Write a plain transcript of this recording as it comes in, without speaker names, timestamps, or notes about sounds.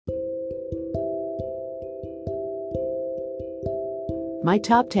My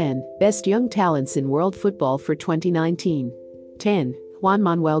top 10 best young talents in world football for 2019. 10. Juan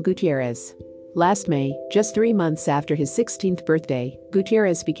Manuel Gutierrez. Last May, just 3 months after his 16th birthday,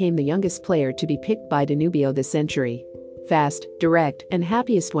 Gutierrez became the youngest player to be picked by Danubio this century. Fast, direct, and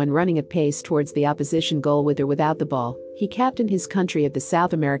happiest when running at pace towards the opposition goal with or without the ball, he captained his country at the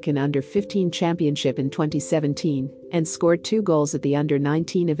South American Under-15 Championship in 2017 and scored 2 goals at the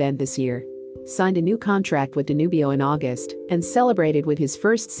Under-19 event this year. Signed a new contract with Danubio in August and celebrated with his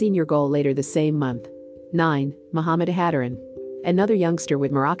first senior goal later the same month. 9. Mohamed Ihattaren. Another youngster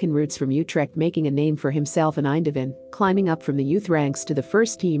with Moroccan roots from Utrecht making a name for himself in Eindhoven, climbing up from the youth ranks to the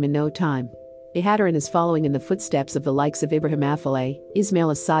first team in no time. Ihattaren is following in the footsteps of the likes of Ibrahim Afellay, Ismail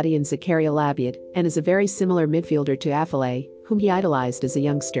Assadi and Zakaria Labiat, and is a very similar midfielder to Afellay, whom he idolized as a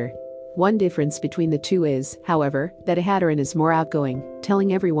youngster. One difference between the two is, however, that Ihattaren is more outgoing,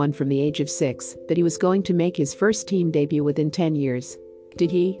 telling everyone from the age of 6 that he was going to make his first team debut within 10 years.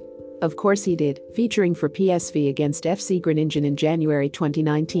 Did he? Of course he did, featuring for PSV against FC Groningen in January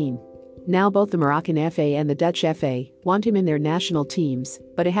 2019. Now both the Moroccan FA and the Dutch FA want him in their national teams,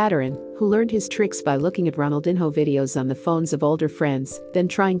 but Ihattaren, who learned his tricks by looking at Ronaldinho videos on the phones of older friends, then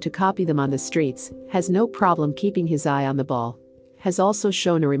trying to copy them on the streets, has no problem keeping his eye on the ball. Has also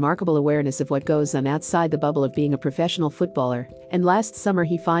shown a remarkable awareness of what goes on outside the bubble of being a professional footballer, and last summer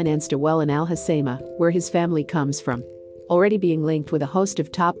he financed a well in Al Hoceima, where his family comes from. Already being linked with a host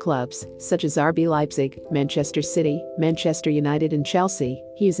of top clubs, such as RB Leipzig, Manchester City, Manchester United and Chelsea,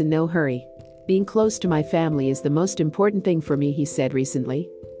 he is in no hurry. Being close to my family is the most important thing for me, he said recently.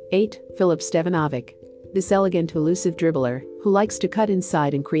 8. Filip Stevanovic. This elegant, elusive dribbler, who likes to cut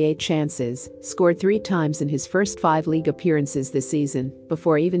inside and create chances, scored 3 times in his first 5 league appearances this season,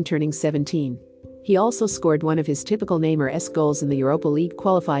 before even turning 17. He also scored one of his typical Neymar-esque goals in the Europa League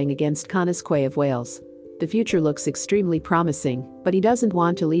qualifying against Connasquay of Wales. The future looks extremely promising, but he doesn't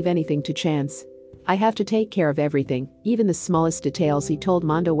want to leave anything to chance. I have to take care of everything, even the smallest details, he told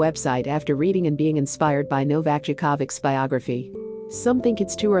Mondo website after reading and being inspired by Novak Djokovic's biography. Some think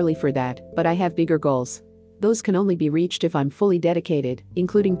it's too early for that, but I have bigger goals. Those can only be reached if I'm fully dedicated,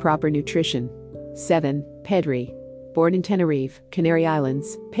 including proper nutrition. 7. Pedri. Born in Tenerife, Canary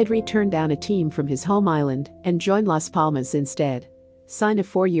Islands, Pedri turned down a team from his home island and joined Las Palmas instead. Signed a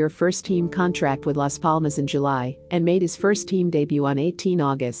 4-year first-team contract with Las Palmas in July and made his first team debut on 18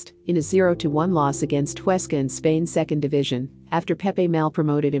 August in a 0-1 loss against Huesca in Spain's second division, after Pepe Mel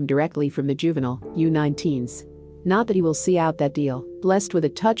promoted him directly from the juvenile U19s. Not that he will see out that deal. Blessed with a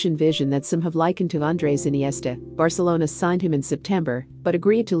touch and vision that some have likened to Andres Iniesta, Barcelona signed him in September, but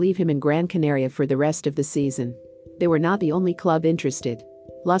agreed to leave him in Gran Canaria for the rest of the season. They were not the only club interested.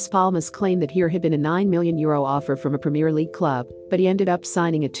 Las Palmas claimed that here had been a €9 million offer from a Premier League club, but he ended up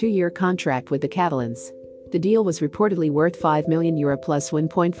signing a 2-year contract with the Catalans. The deal was reportedly worth €5 million plus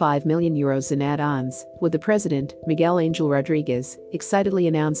 €1.5 million in add-ons, with the president, Miguel Angel Rodriguez, excitedly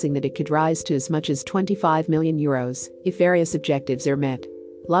announcing that it could rise to as much as €25 million if various objectives are met.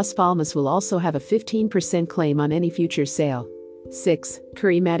 Las Palmas will also have a 15% claim on any future sale. 6.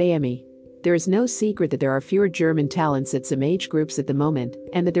 Karim Adeyemi. There is no secret that there are fewer German talents at some age groups at the moment,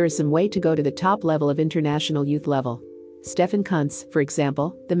 and that there is some way to go to the top level of international youth level. Stefan Kuntz, for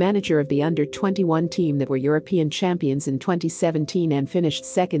example, the manager of the under-21 team that were European champions in 2017 and finished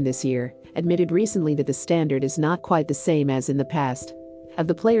second this year, admitted recently that the standard is not quite the same as in the past. Of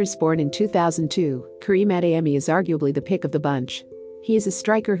the players born in 2002, Karim Adeyemi is arguably the pick of the bunch. He is a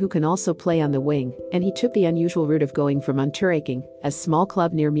striker who can also play on the wing, and he took the unusual route of going from Unterhaching, a small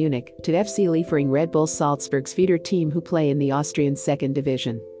club near Munich, to FC Liefering Red Bull Salzburg's feeder team who play in the Austrian second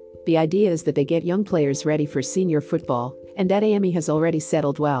division. The idea is that they get young players ready for senior football, and Adeyemi has already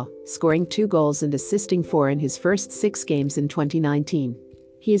settled well, scoring 2 goals and assisting 4 in his first 6 games in 2019.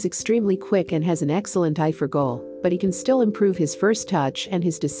 He is extremely quick and has an excellent eye for goal, but he can still improve his first touch and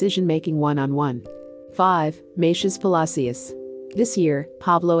his decision-making one-on-one. 5. Matías Palacios. This year,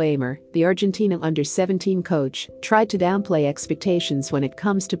 Pablo Aimar, the Argentina under-17 coach, tried to downplay expectations when it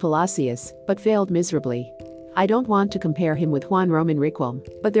comes to Palacios, but failed miserably. I don't want to compare him with Juan Roman Riquelme,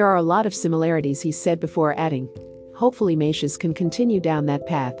 but there are a lot of similarities, he said before adding. Hopefully Matías can continue down that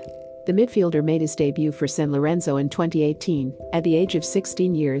path. The midfielder made his debut for San Lorenzo in 2018, at the age of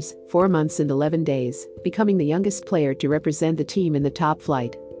 16 years, 4 months and 11 days, becoming the youngest player to represent the team in the top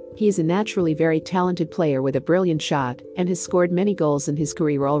flight. He is a naturally very talented player with a brilliant shot and has scored many goals in his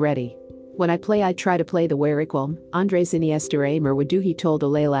career already. When I play I try to play the way Riquelme, Andres Iniesta or Aimar would do, he told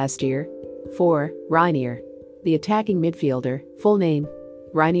Olé last year. 4. Reinier. The attacking midfielder, full name,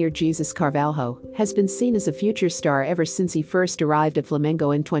 Reinier Jesus Carvalho, has been seen as a future star ever since he first arrived at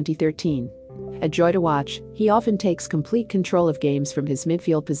Flamengo in 2013. A joy to watch, he often takes complete control of games from his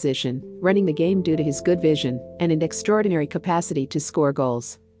midfield position, running the game due to his good vision and an extraordinary capacity to score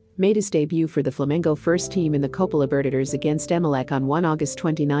goals. Made his debut for the Flamengo first team in the Copa Libertadores against Emelec on 1 August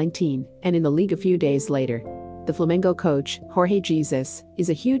 2019, and in the league a few days later. The Flamengo coach, Jorge Jesus, is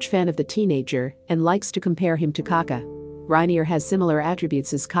a huge fan of the teenager and likes to compare him to Kaká. Rainier has similar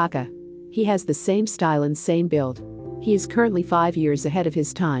attributes as Kaká. He has the same style and same build. He is currently 5 years ahead of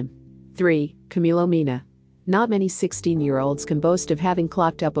his time. 3. Camilo Mina. Not many 16-year-olds can boast of having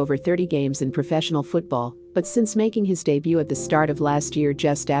clocked up over 30 games in professional football, but since making his debut at the start of last year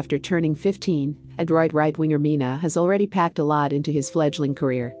just after turning 15, adroit right-winger Mina has already packed a lot into his fledgling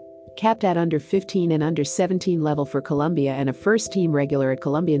career. Capped at under 15 and under 17 level for Colombia and a first-team regular at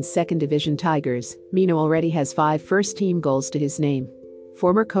Colombian second division Tigers, Mina already has 5 first-team goals to his name.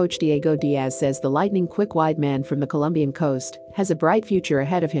 Former coach Diego Diaz says the lightning-quick wide man from the Colombian coast has a bright future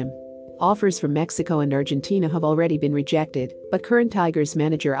ahead of him. Offers from Mexico and Argentina have already been rejected, but current Tigers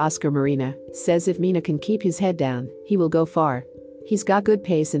manager Oscar Marina says if Mina can keep his head down, he will go far. He's got good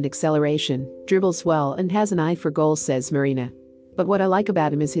pace and acceleration, dribbles well and has an eye for goals, says Marina. But what I like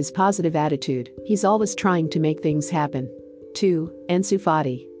about him is his positive attitude. He's always trying to make things happen. 2. Ansu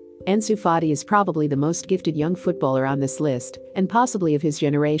Fati. Ansu Fati is probably the most gifted young footballer on this list, and possibly of his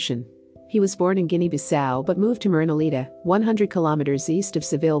generation. He was born in Guinea-Bissau but moved to Marinaleda, 100 kilometers east of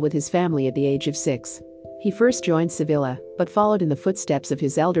Seville with his family at the age of 6. He first joined Sevilla, but followed in the footsteps of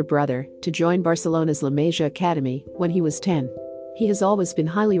his elder brother to join Barcelona's La Masia Academy when he was 10. He has always been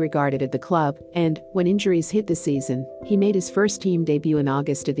highly regarded at the club, and, when injuries hit the season, he made his first team debut in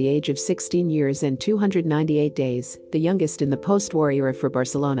August at the age of 16 years and 298 days, the youngest in the post-war era for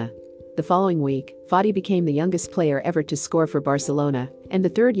Barcelona. The following week, Fati became the youngest player ever to score for Barcelona, and the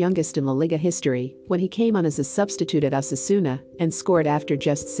third youngest in La Liga history, when he came on as a substitute at Osasuna and scored after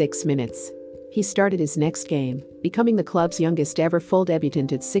just 6 minutes. He started his next game, becoming the club's youngest ever full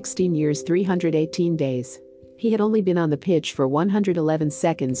debutant at 16 years 318 days. He had only been on the pitch for 111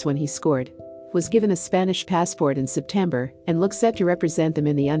 seconds when he scored. Was given a Spanish passport in September and looks set to represent them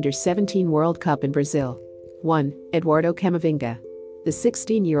in the Under-17 World Cup in Brazil. 1. Eduardo Camavinga. The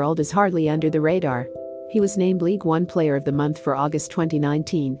 16-year-old is hardly under the radar. He was named League One Player of the Month for August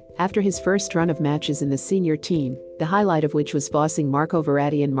 2019, after his first run of matches in the senior team, the highlight of which was bossing Marco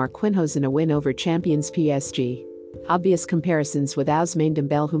Verratti and Marquinhos in a win over champions PSG. Obvious comparisons with Ousmane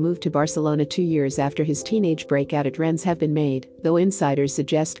Dembele, who moved to Barcelona 2 years after his teenage breakout at Rennes, have been made, though insiders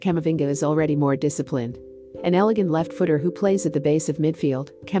suggest Camavinga is already more disciplined. An elegant left-footer who plays at the base of midfield,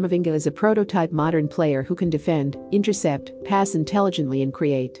 Camavinga is a prototype modern player who can defend, intercept, pass intelligently and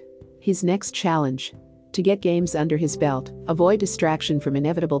create. His next challenge: to get games under his belt, avoid distraction from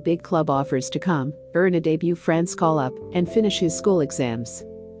inevitable big club offers to come, earn a debut France call-up, and finish his school exams.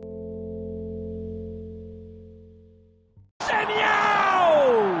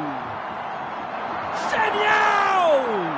 Genial! Genial!